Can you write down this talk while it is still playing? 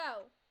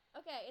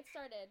Okay, it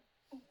started.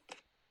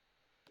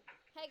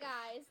 Hey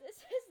guys,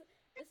 this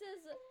is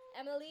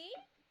Emily,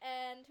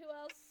 and who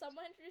else?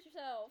 Someone introduce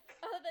yourself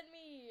other than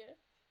me.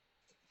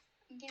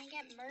 I'm gonna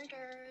get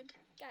murdered.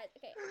 Guys,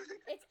 okay,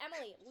 it's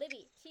Emily,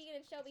 Libby,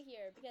 Teagan, and Shelby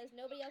here because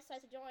nobody else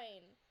decided to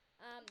join.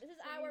 This is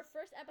our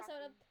first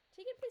episode of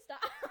Teagan. Please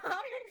stop.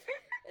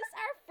 This is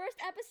our first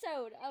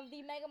episode of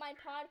the Megamind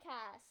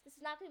podcast. This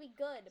is not going to be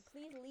good.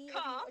 Please leave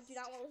if you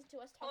do not want to listen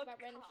to us talk about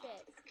random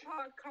shit.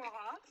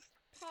 Podcast.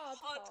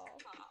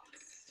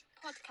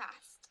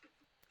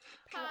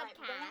 Alright,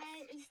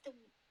 where is the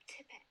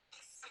Tipex?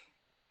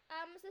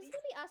 So this is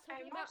going to be us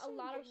talking about a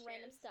lot of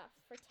random stuff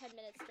for 10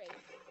 minutes straight.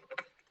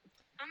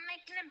 I'm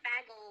making a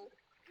bagel.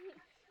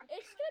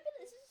 This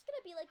is just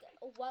gonna be like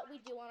what we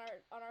do on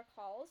our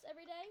calls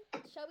every day.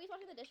 Shelby's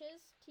washing the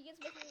dishes, Teagan's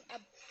making a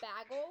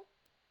bagel,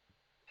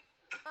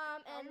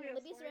 and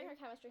Libby's doing her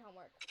chemistry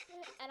homework,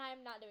 and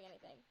I'm not doing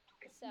anything.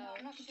 So no,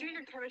 I'm not doing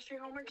her chemistry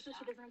homework, so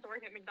she doesn't have to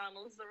work at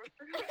McDonald's. But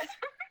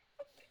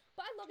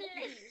I love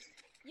McFlurries.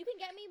 You can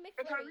get me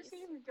McFlurries.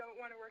 You don't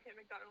want to work at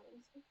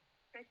McDonald's.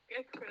 I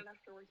quit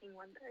after working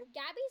one day.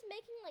 Gabby's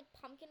making like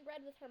pumpkin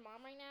bread with her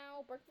mom right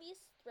now.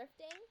 Berkeley's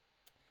thrifting.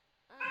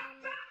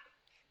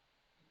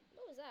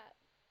 What was that?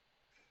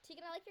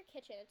 Teagan, I like your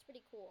kitchen. It's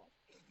pretty cool.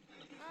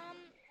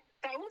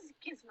 That was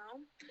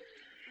Gizmo.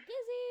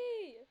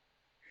 Gizzy!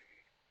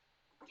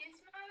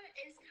 Gizmo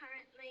is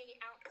currently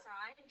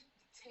outside.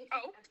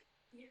 Oh.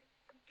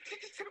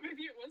 So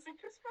maybe it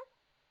wasn't Gizmo?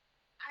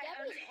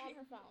 Gabby's on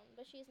her phone,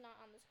 but she's not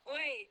on this call.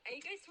 Wait, are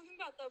you guys talking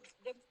about the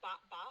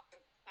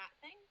bat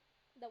thing?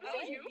 The what?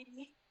 Oh, you?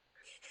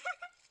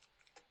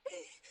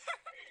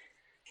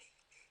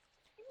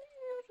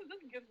 So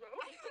that's Gizmo.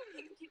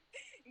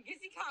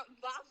 Gizzy can't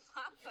bop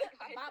like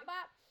I do. Bop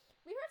bop.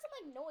 We heard some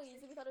like noise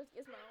and we thought it was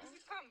Gizmo.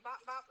 Gizzy can't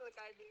bop like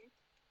I do.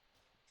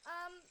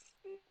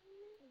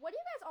 What are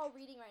you guys all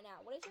reading right now?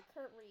 What is your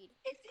current read?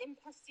 It's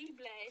impossible.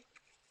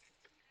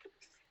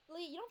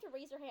 Lee, you don't have to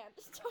raise your hand.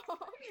 Just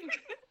talk.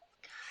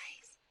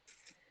 Guys,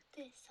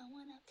 there's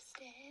someone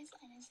upstairs,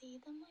 and it's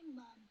either my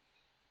mum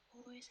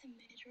or it's a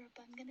murderer,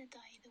 but I'm gonna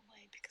die either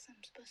way because I'm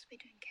supposed to be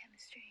doing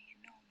chemistry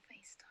and not on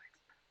FaceTime.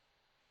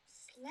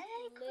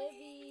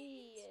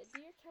 Libby,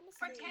 do your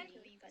chemistry.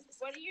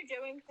 What are you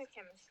doing for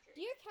chemistry?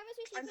 Do your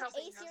chemistry so you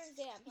can ace your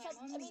exam. Because,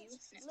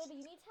 Yeah, Libby,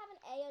 you need to have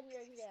an A on your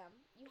exam.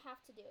 You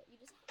have to do it.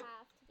 You just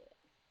have to do it.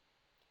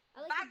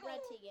 I like your bread,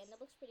 Teagan. It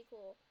looks pretty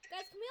cool.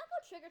 Guys, can we all go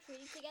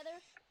trick-or-treating together?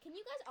 Can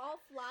you guys all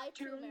fly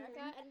to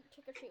America and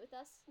trick-or-treat with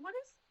us? What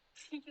is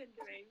Teagan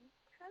doing?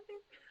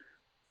 Dude,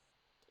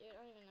 I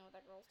don't even know what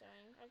that girl's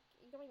doing.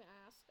 You don't even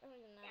ask. I don't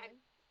even know.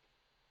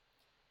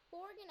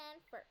 Oregon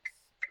and Firks.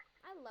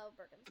 I love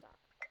Birkenstock.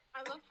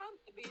 I love how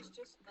Libby's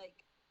just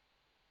like...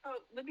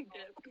 Oh, Libby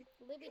dipped.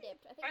 Libby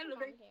dipped. I think her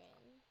mom came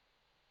in.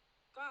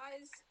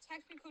 Guys,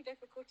 technical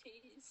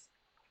difficulties.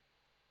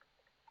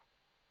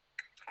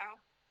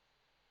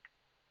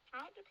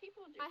 How do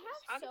people do I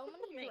this? have so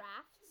many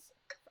drafts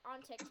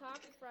on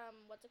TikTok from,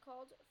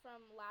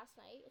 from last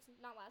night. It's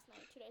not last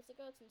night, 2 days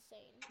ago. It's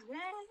insane.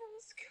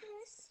 Last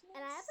Christmas.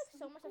 And I have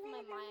like so much stuff on my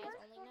Eyes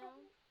Only now.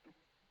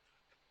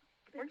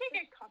 We're gonna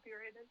get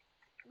copyrighted.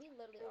 We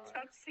literally are.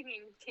 Stop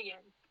singing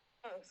Teagan.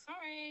 Oh,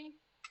 sorry.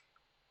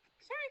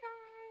 Sorry,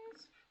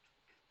 guys.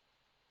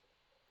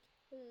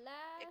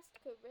 Last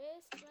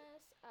Christmas,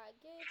 I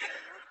gave you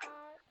my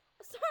heart.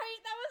 Sorry,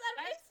 that was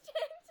out of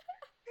instinct.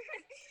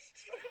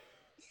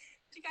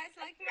 Do you guys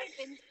like my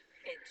vintage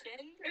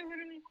kitchen?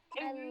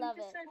 I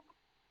love it.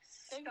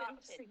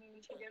 Stop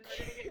singing Teagan. We're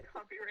gonna get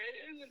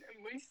copyrighted, and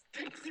Emily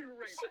sticks it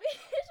right. Should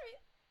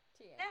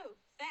we No,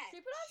 that.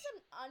 Should we put on some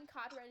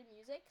uncopyrighted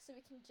music so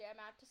we can jam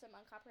out to some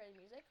uncopyrighted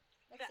music?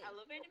 Let's see. The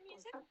elevator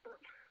music?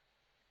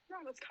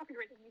 No, it's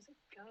copyrighted music.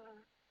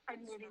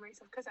 I'm muting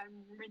myself because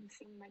I'm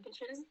rinsing my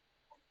dishes.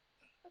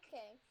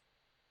 Okay.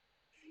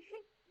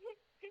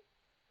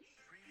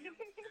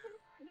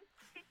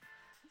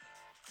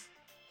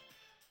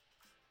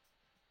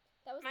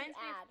 That was Mine's the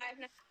ad. Five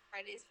Nights at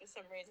Freddy's for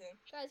some reason.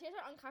 Guys, here's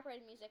our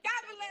uncopyrighted music.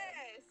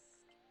 Fabulous!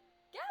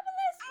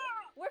 Gabulous!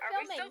 We're Are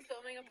filming. we still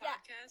filming a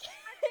podcast?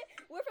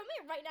 Yeah. We're filming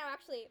it right now,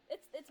 actually.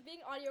 It's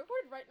being audio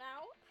recorded right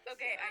now.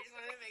 Okay, I just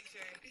wanted to make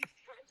sure.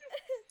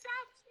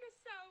 Stopped me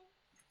so.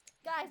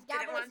 Guys,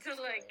 Didn't Gabulous want to,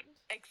 just like,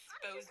 joined.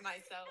 expose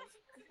myself.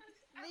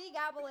 The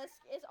Gabulous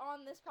is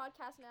on this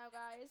podcast now,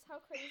 guys. How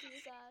crazy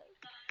is that?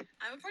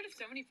 I'm a part of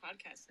so many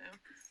podcasts now.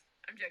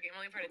 I'm joking, I'm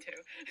only a part of 2.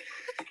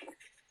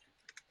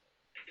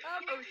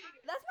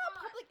 That's not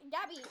public.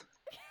 Gabby.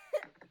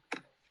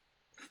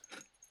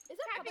 Is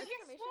that public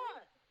information?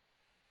 What?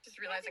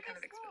 Just realized I kind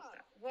of Guess exposed what?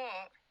 that.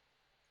 What?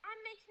 I'm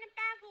making a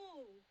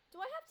bagel.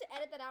 Do I have to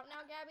edit that out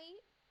now, Gabby?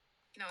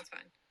 No, it's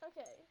fine.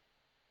 Okay.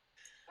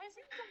 I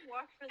think to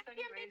watch this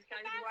anyways,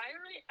 guys. Why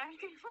are we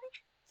acting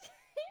like...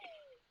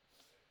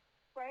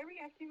 Why are we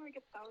acting like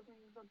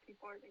thousands of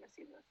people are gonna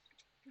see this?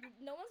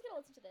 No one's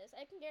gonna listen to this.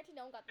 I can guarantee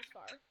no one got this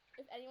far.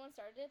 If anyone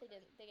started it, they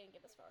didn't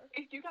get this far.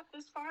 If you got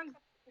this far,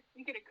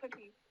 you get a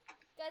cookie.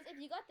 Guys, if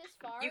you got this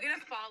far, You're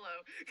gonna follow.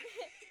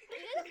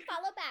 you gotta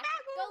follow back.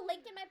 Go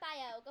link in my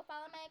bio. Go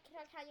follow my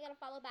TikTok account. you gotta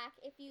follow back.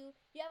 If you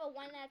have a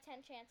 1 out of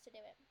 10 chance to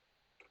do it.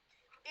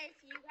 If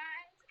you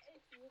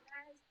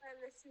guys are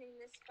listening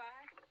this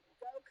far,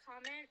 go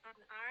comment on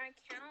our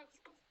account,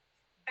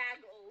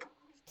 Bagel.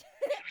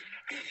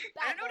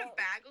 I don't know what a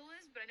bagel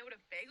is, but I know what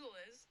a bagel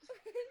is.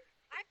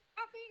 I'm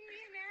copying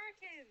the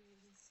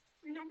Americans.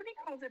 Nobody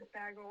calls it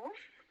bagel.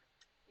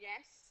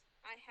 Yes,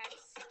 I have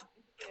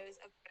seen videos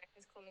of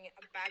Americans calling it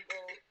a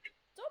bagel.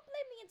 Don't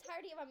blame the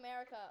entirety of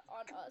America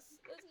on us.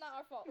 It's not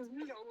our fault. No,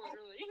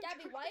 literally.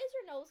 Gabby, why does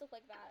your nose look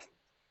like that?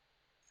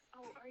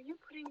 Oh, are you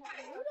putting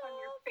that on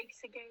your face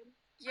again?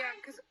 Yeah,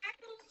 because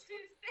Bagel's too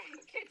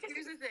thick.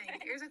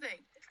 here's the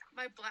thing.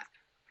 My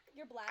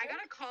Your bladder? I got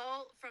a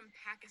call from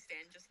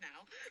Pakistan just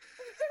now.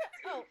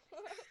 Oh,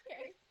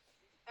 okay.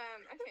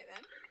 Okay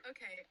then.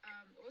 Okay,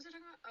 what was I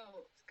talking about?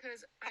 Oh,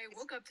 because I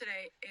woke up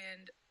today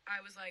and I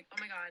was like, oh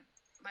my god,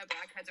 my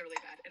blackheads are really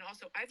bad. And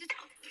also, I have this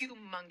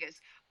humongous,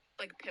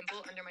 like,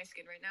 pimple under my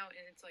skin right now,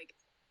 and it's like,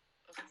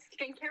 ugh.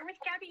 Skincare with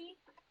Gabby.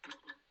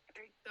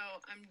 So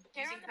I'm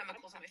using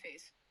chemicals on my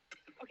face.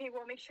 Okay,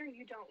 well, make sure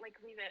you don't, like,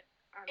 leave it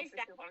Is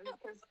that too long,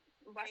 because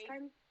last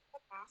time...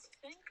 Mask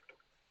thing?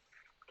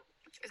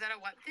 Is that a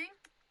what thing?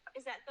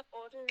 Is that the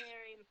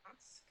ordinary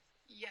mask?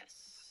 Yes.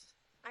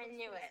 I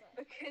knew it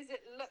because it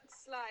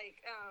looks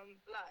like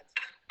blood.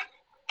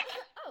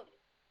 Oh.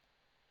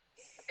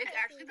 It's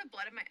actually the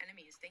blood of my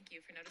enemies. Thank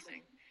you for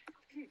noticing.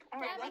 Oh,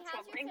 Gabby, that's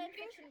how's your lovely.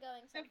 fanfiction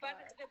going so far?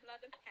 The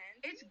blood of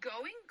Pen. It's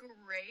going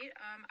great.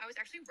 I was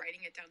actually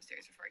writing it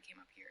downstairs before I came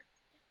up here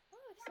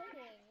Oh,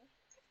 exciting.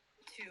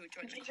 to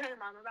join Did you the tell your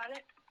mom about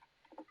it?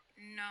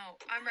 No,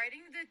 I'm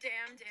writing the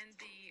damned and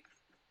the...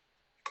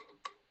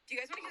 Do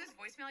you guys want to hear this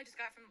voicemail I just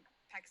got from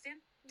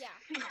Pakistan? Yeah.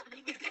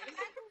 Bagel's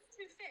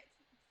too thick.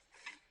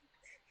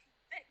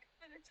 Thick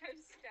for the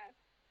toaster.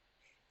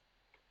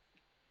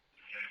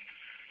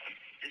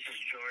 This is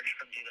George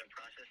from Dealer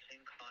Processing,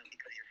 calling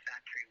because your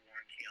factory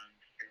warranty on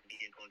your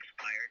vehicle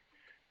expired.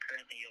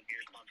 Currently, you'll be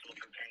responsible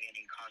for paying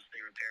any costly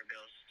repair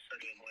bills, so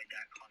to avoid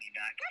that, call me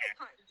back I at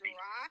can't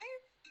drive.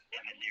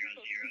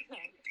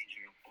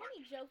 700-2304.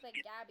 Funny joke that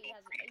Gabby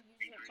has a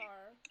used her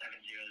car.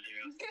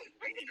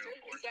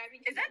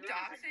 700-2304. Is that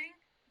doxing?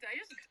 Did I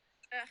just...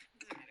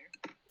 doesn't matter.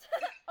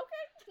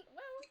 Okay,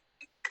 well.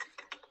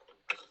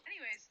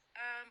 Anyways,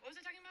 what was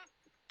I talking about?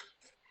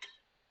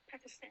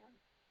 Pakistan.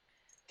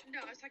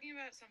 No, I was talking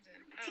about something.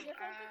 Your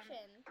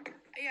fanfiction.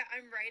 Yeah,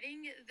 I'm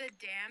writing The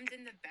Damned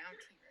and the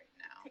Bounty right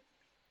now.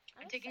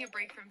 I'm taking a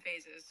break from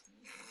phases.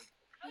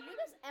 You do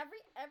this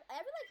every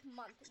like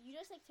month. You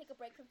just like take a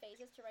break from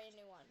phases to write a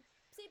new one.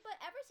 See, but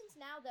ever since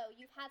now though,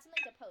 you've had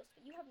something to post,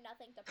 but you have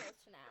nothing to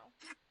post now.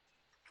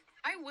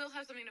 I will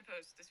have something to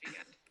post this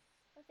weekend.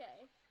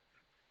 Okay.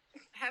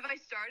 Have I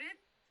started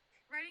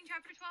writing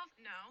chapter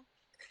 12? No.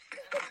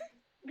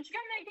 But you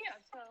got an idea,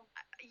 so...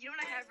 You know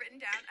what I have written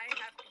down?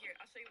 Here,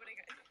 I'll show you what I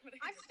got.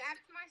 I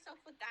stabbed myself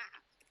with that.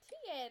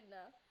 Teagan.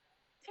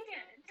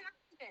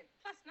 Teagan.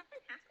 Plus, nothing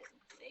happened.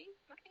 See?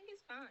 Nothing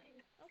is fine.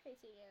 Okay,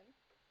 Teagan.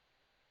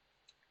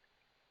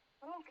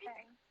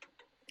 Okay.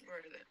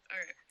 Where is it?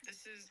 Alright,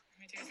 this is... Let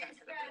me take a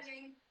second.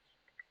 burning.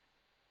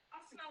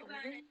 I smell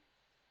burning.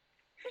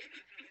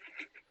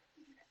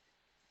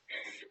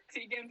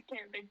 Teagan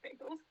can't bake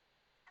bagels.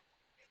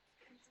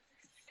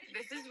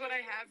 This is what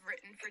I have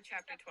written for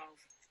chapter 12.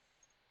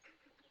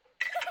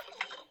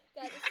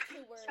 Guys, it's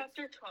 2 words.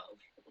 Chapter 12.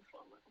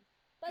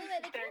 By the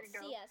way, they There can't you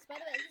go. see us. By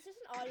the way, this is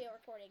just an audio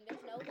recording. There's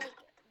no like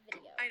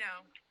video. I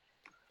know.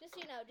 Just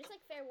so you know, just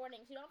like fair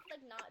warnings. You don't have to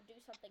like not do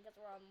something because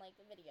we're on like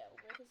video.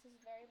 Where this is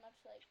very much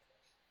like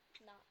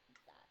not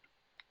that.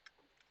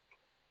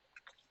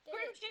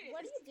 David,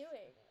 what are you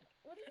doing?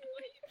 What are you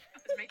doing?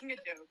 I was making a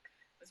joke.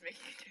 Cream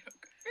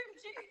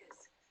cheese.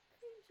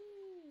 Cream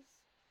cheese.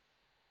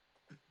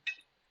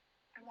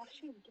 I'm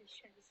washing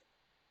dishes.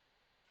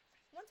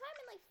 One time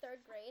in like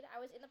 3rd grade, I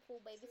was in the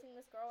pool babysitting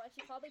this girl, and she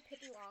called me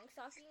Pippi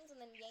Longstockings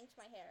and then yanked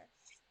my hair.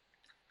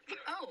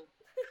 Oh.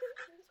 It was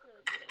really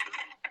cute.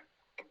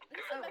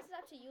 This is a message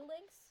out to you,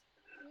 Lynx.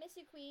 Miss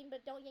you, Queen,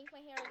 but don't yank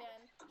my hair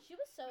again. She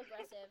was so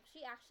aggressive.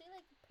 She actually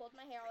like pulled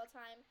my hair all the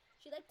time.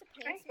 She liked to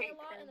pinch me a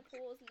lot, and the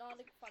pool was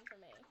not like, fun for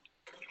me.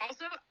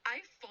 Also,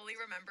 I fully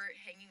remember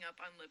hanging up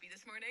on Libby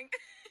this morning.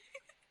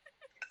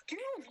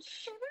 Dude,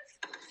 she was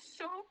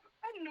so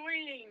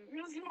annoying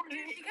this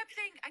morning. She kept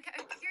saying, I kept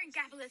hearing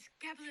Gabby,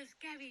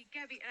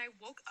 and I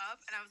woke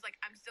up and I was like,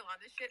 I'm still on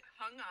this shit,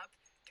 hung up,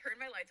 turned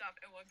my lights off,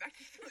 and went back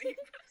to sleep.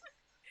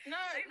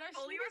 I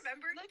fully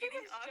remember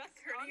getting up,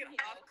 turning it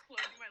off,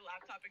 closing my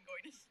laptop, and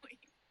going to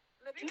sleep.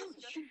 Libby Dude, was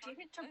just she did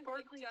it to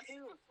Berkeley just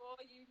too. before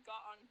you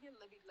got on here,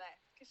 Libby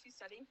left because she's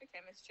studying for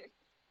chemistry.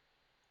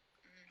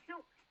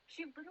 No,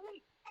 she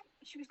literally,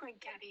 she was going,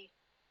 Gabby.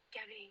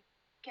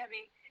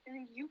 And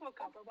then you woke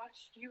up, I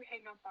watched you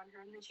hang up on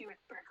her, and then she went,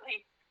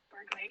 Berkeley.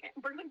 And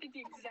Berkeley did the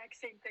exact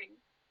same thing.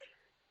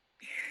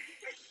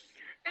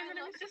 And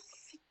then it was just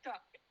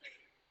stuck.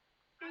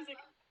 I was like,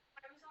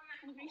 I was on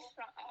that Libby,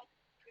 shut up.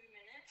 2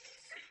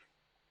 minutes.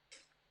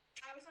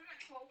 I was on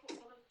that call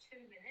for all of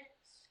 2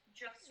 minutes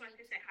just so I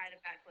could say hi to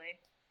Beckley.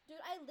 Dude,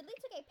 I literally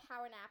took a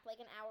power nap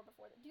like an hour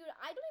before. Dude,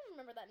 I don't even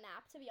remember that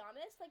nap, to be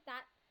honest. Like,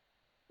 that.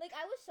 Like,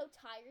 I was so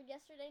tired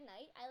yesterday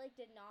night. I, like,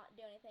 did not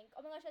do anything.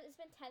 Oh my gosh, it's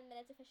been 10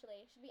 minutes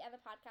officially. Should we end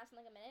the podcast in,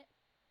 like, a minute?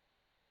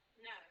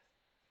 No.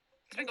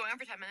 It's been going on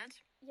for 10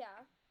 minutes?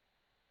 Yeah.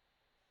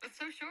 That's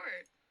so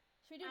short.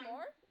 Should we do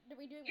more? Did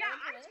we do more? Yeah,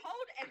 I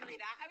told Emily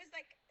that. I was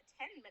like,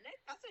 10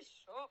 minutes? That's a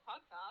short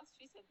podcast.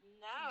 She said,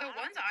 no. The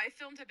ones I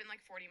filmed have been,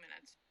 like, 40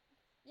 minutes.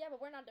 Yeah,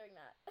 but we're not doing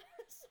that.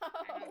 So.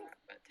 I know that,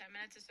 but 10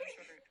 minutes is so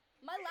short.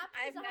 My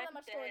laptop doesn't have that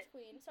much storage,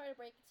 Queen. Sorry to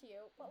break it to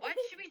you. But what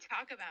should we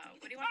talk about?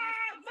 What do you want to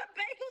talk about? My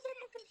bagel's on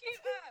my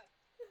computer!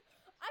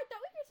 I thought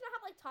we were just gonna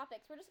have like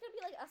topics. We're just gonna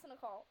be like us on a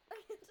call,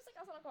 just like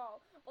us on a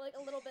call, but like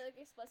a little bit like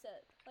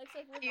explicit. Like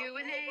so, like,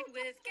 Q&A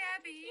with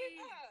Gabby.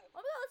 Oh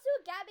my god, let's do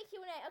a Gabby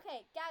Q&A.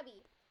 Okay,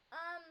 Gabby.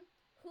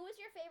 Who is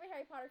your favorite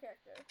Harry Potter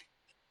character?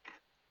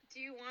 Do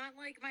you want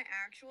like my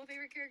actual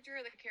favorite character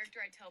or the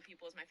character I tell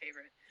people is my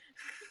favorite?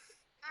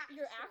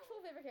 Your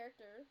actual favorite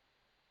character?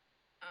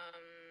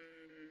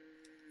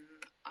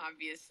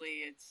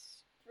 Obviously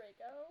it's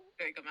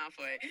Draco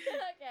Malfoy.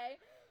 Okay.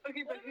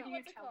 Okay, but who do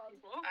you tell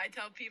people? I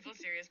tell people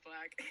Sirius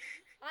Black.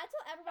 I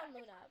tell everyone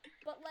Luna,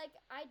 but like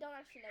I don't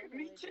actually know who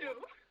Me it is. too.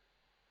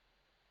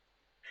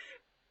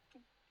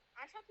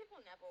 I tell people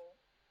Neville.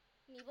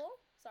 Nevil?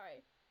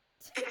 Sorry.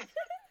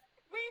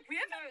 We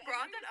haven't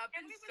brought that up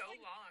in so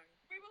long.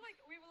 We were like,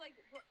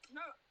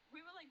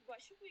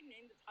 what should we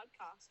name the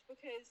podcast?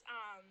 Because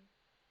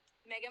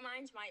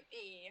Megaminds might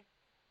be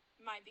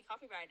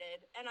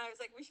copyrighted, and I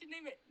was like, we should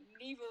name it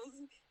Nevil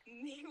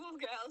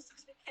Girls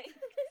Take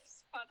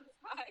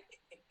Spotify.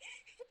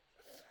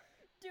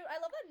 Dude, I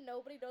love that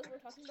nobody knows what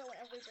we're talking about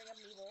whenever we bring up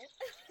Nevil.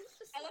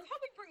 I love how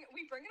we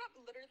bring it up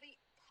literally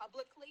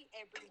publicly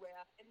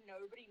everywhere, and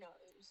nobody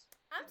knows.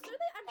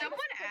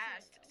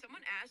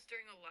 Someone asked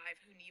during a live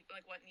who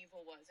what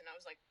Nevil was, and I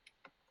was like,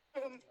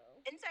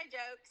 inside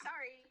joke.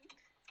 Sorry.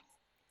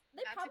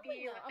 They Not to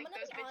probably be, know. I'm like,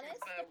 gonna those be bitches,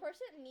 honest. but- The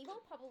person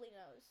Nevil probably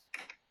knows.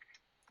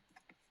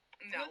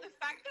 no. Well, the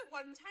fact that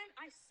one time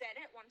I said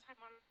it on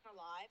a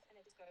live, and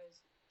it just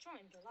goes,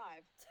 join the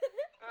live.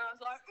 And I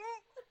was like,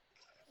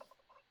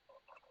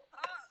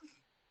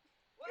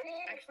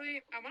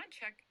 Actually, I want to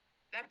check.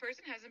 That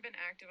person hasn't been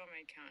active on my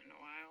account in a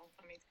while.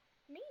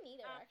 Me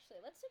neither,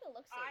 actually. Let's take a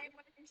look. I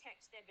went and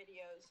checked their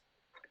videos.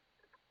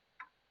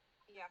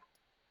 Yeah.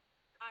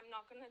 I'm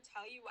not going to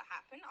tell you what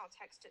happened. I'll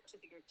text it to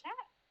the group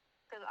chat.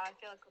 Because I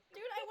feel like...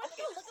 Dude, I went to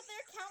go look at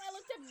their account. I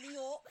looked at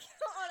Neil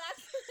on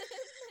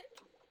accident.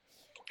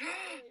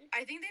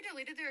 I think they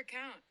deleted their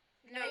account.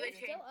 No,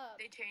 it's still up.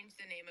 They changed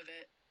the name of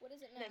it. What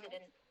is it No, now? they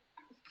didn't.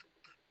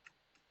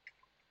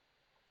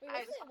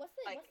 Wait, what's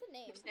the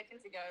name? 2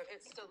 seconds ago,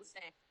 it's still the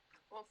same.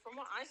 Well, from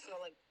what I saw,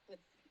 like, the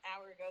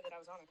hour ago that I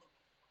was on it.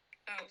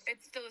 Oh,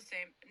 it's still the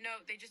same. No,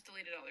 they just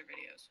deleted all their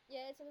videos.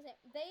 Yeah, it's still the same.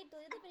 They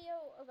deleted the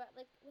video about,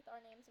 like, with our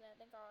names in it,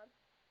 thank God.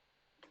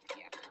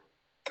 Yeah.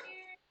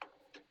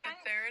 But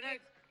they're in a...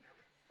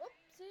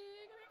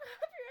 Oopsie, gonna be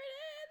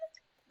copyrighted!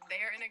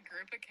 They're in a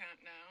group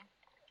account now.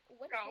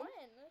 Which Oh.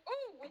 one?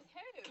 Oh, with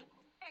who?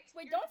 Text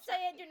Wait, group don't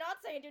say chat. it, do not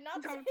say it, do not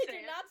say Don't it, say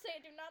do it. not say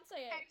it, do not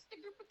say it. Text the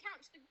group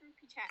account to the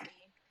groupie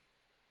chatty.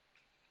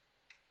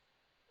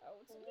 Oh,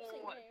 it's an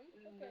interesting What name.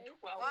 in the Okay.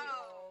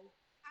 12-year-old?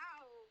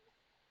 Ow.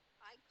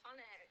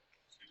 Iconic.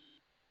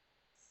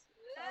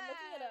 I'm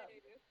looking it up.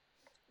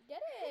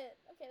 Get it!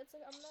 Okay, let's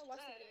look. I'm gonna watch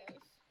the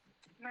videos.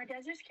 My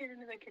dad just came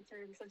into the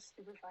kitchen and said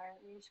stupid fire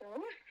at me, so...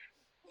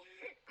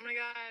 Oh my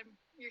god,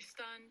 you're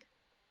stunned.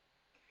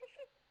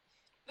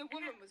 The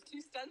woman was too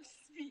stunned to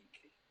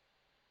speak.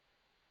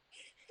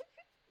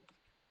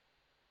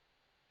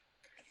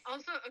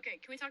 Also, okay,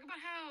 can we talk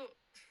about how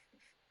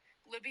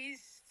Libby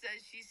says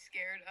she's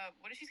scared of...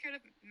 What is she scared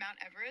of? Mount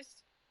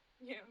Everest?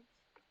 Yeah.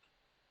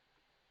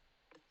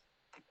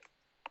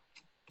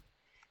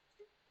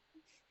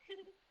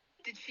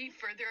 Did she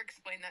further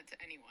explain that to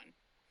anyone?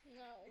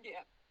 No.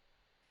 Yeah.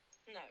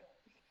 No.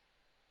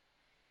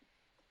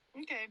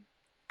 Okay.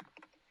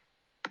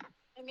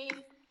 I mean,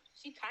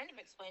 she kind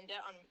of explained it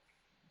on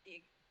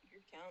the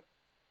group count.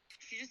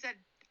 She just said,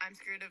 I'm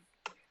scared of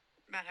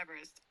Mount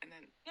Everest, and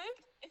then... No,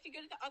 if you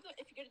go to the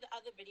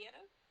other video,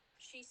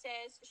 she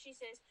says,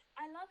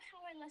 I love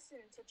how I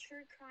listen to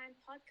true crime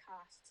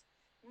podcasts,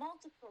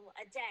 multiple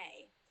a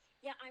day.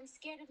 Yeah, I'm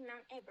scared of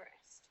Mount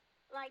Everest.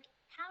 Like,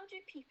 how do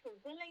people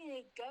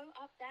willingly go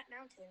up that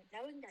mountain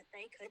knowing that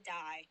they could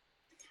die?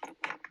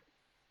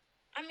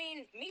 I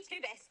mean, me too,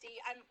 bestie.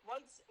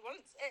 Once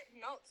it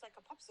melts like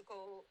a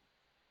popsicle,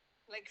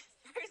 like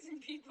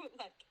frozen people,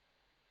 like.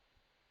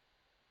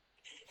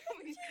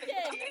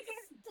 Yes,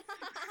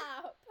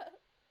 stop!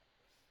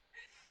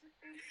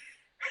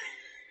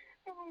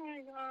 Oh my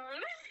god.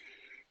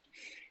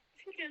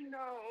 Teagan,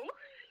 no.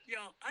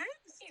 Yo, I'm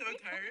so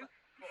tired.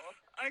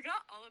 I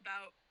got all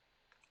about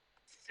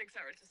 6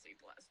 hours of sleep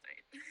last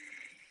night.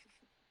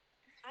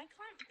 I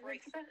can't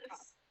break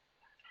This.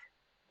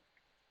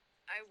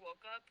 I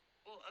woke up...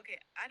 Well, okay,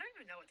 I don't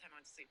even know what time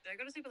I went to sleep. Did I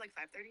go to sleep at like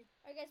 5:30?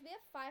 Alright guys, we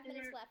have 5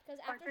 minutes left, because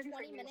after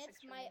 20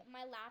 minutes,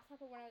 my laptop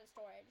will run out of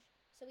storage.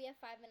 So we have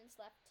 5 minutes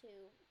left to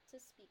to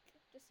speak.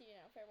 Just so you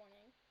know, fair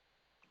warning.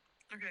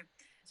 Okay.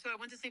 So I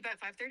went to sleep at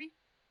 5:30?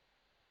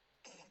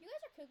 You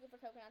guys are cuckoo for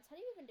coconuts. How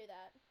do you even do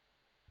that?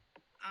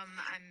 I'm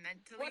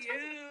mentally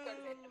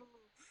ill.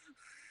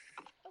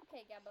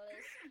 Okay,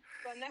 Gabbos.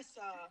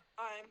 Vanessa,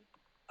 I'm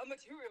a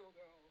material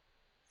girl.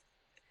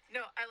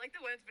 No, I like the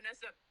one it's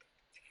Vanessa.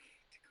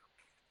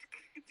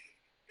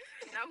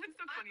 That one's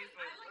the funniest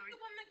one. I like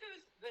the one that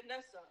goes,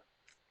 Vanessa,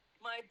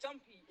 my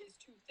dumpy is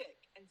too thick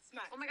and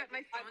smacks. Oh my god,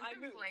 my phone's I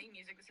been move. playing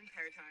music this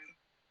entire time.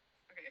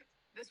 Okay,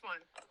 this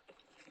one.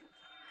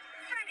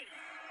 Freddie,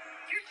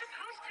 you're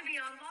supposed to be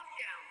on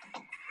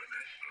lockdown.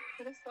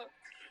 Vanessa.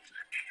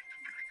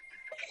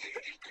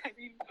 I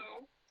mean,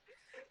 no.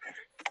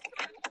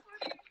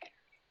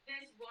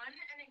 There's one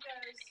and it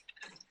goes.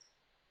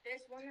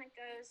 There's one that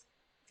goes.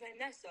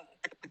 Vanessa,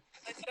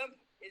 my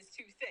dumpy is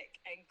too thick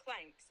and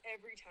clanks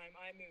every time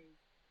I move.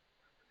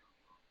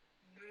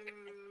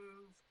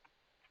 Move.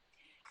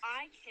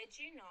 I kid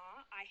you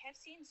not, I have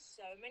seen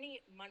so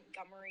many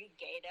Montgomery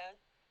Gator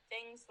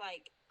things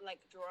like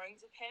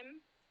drawings of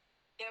him.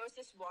 There was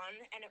this one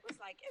and it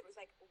was like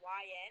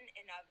YN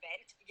in a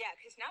vent. Yeah,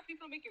 because now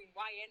people are making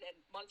YN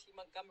and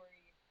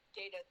Montgomery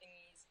Gator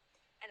thingies.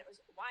 And it was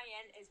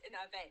YN is in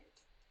a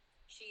vent.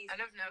 I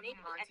don't know who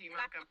Monty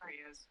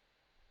Montgomery is.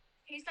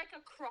 He's like a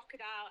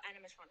crocodile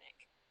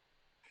animatronic.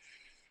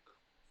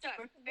 So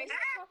What are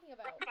you talking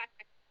about?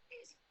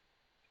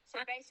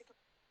 So basically,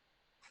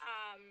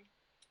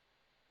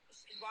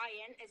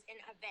 Ryan is in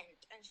a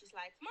vent, and she's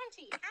like,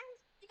 Monty, hand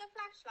me the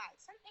flashlight.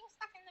 Something's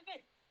stuck in the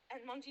vent.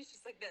 And Monty's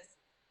just like this.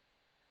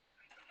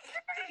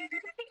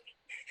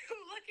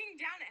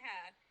 Looking down at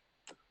her.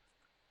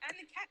 And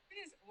the caption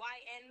is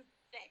YN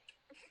thick.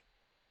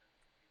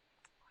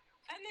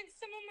 And then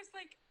someone was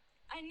like,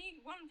 I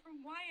need one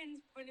from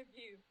Ryan's point of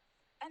view.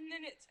 And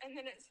then it's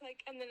like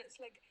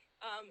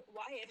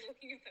Wyatt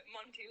looking up at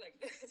Monty like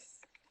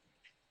this.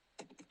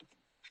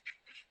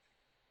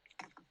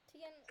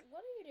 Teagan,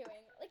 what are you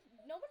doing? Like,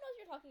 no one knows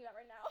what you're talking about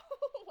right now.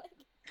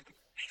 Like,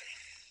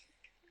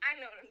 I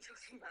know what I'm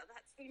talking about.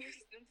 That's the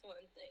most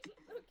important thing.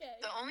 okay.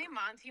 The only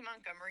Monty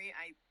Montgomery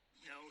I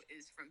know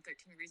is from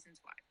 13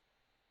 Reasons Why.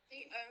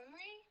 The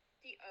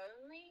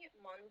only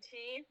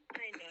Monty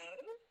I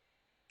know,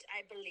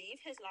 I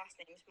believe his last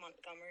name's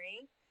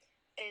Montgomery,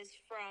 is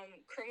from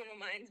Criminal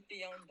Minds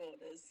Beyond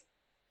Borders.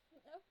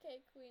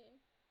 Okay,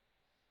 Queen.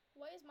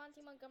 Why is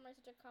Monty Montgomery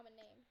such a common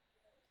name?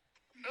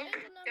 Oh,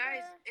 Angel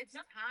guys, number. it's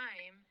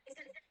time.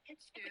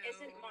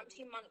 Isn't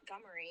Monty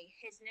Montgomery.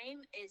 His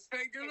name is...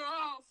 Take it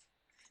off!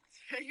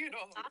 Take it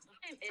off! Last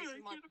name is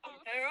Monty.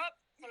 Hair up.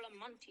 Full of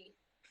Monty.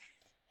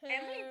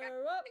 Hair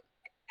up.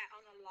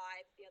 On a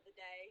live the other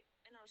day,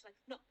 and I was like,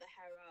 not the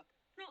hair up.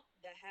 Not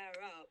the hair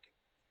up.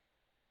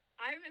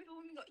 I remember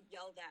when we got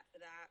yelled at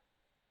for that.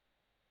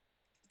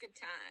 Good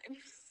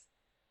times.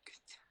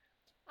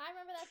 I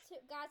remember that too.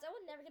 Guys, I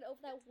would never get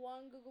over that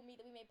one Google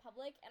Meet that we made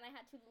public, and I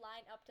had to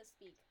line up to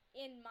speak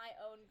in my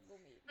own Google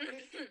Meet.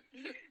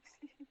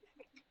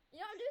 You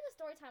know, I'm doing a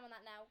story time on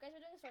that now. Guys, we're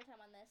doing a story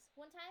time on this.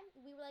 One time,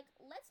 we were like,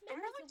 let's make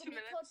this Google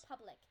Meet code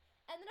public.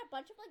 And then a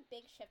bunch of, like,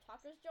 big shift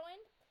talkers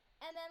joined.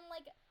 And then,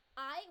 like,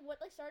 I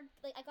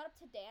got up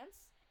to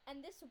dance.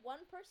 And this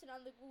one person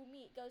on the Google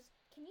Meet goes,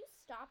 can you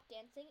stop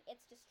dancing?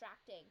 It's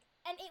distracting.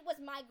 And it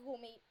was my Google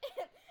Meet.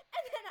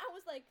 And then I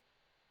was like,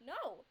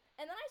 no.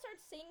 And then I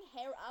started singing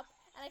Hair Up,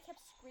 and I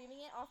kept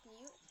screaming it off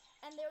mute.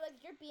 And they were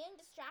like, you're being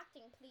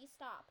distracting. Please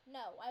stop.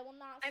 No, I will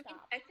not stop. I mean,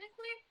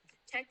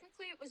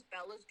 technically it was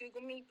Bella's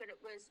Google Meet, but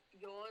it was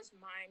yours,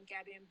 mine,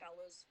 Gabby, and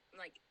Bella's,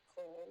 like,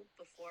 call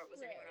before it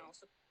was anyone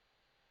else.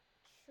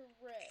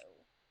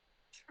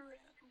 True.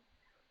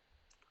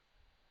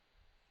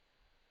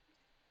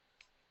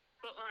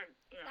 But,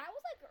 yeah. That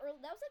was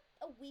like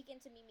a week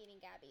into me meeting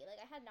Gabby.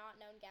 Like, I had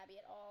not known Gabby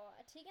at all.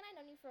 Teagan, I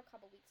known you for a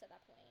couple weeks at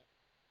that point.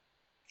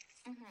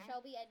 Mm-hmm.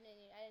 Shelby, I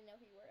didn't know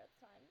who you were at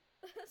the time.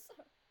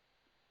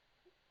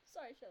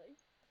 Sorry, Shelby.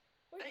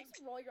 Why do you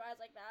just roll your eyes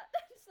like that?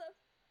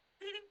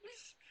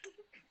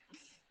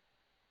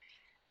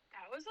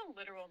 That was a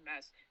literal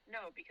mess.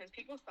 No, because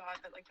people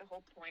thought that, like, the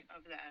whole point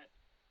of that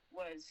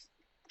was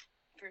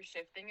for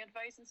shifting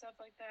advice and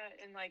stuff like that.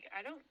 And, like,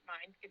 I don't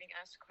mind getting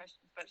asked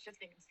questions about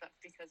shifting and stuff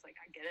because,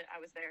 like, I get it. I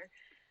was there.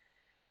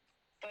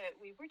 But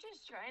we were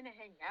just trying to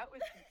hang out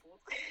with people.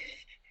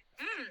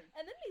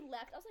 And then we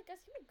left. I was like,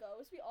 guys, can we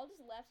go? So we all just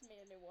left and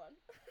made a new one.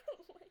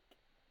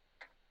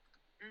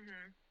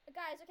 Like,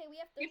 guys, okay, we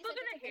have 30 People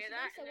seconds gonna hear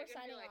that, so and we're they're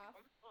gonna be signing like, off.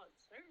 oh my god,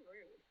 so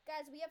rude.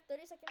 Guys, we have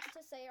 30 seconds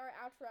to say our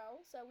outro,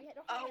 so we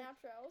don't have an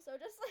outro. So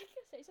just, like,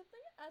 say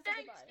something as a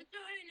Thanks goodbye. for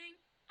joining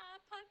our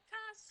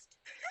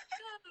podcast.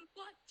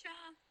 Go watch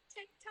our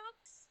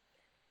TikToks.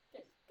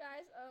 Okay,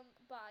 guys,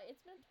 bye.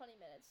 It's been 20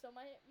 minutes, so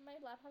my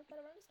laptop's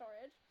better run to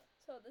storage.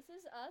 So this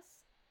is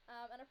us,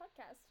 and our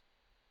podcast.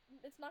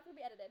 It's not gonna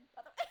be edited,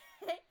 by the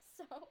way.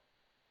 So,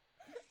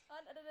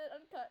 unedited,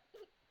 uncut.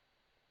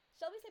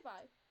 Shelby, say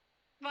bye.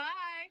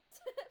 Bye!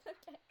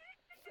 Okay.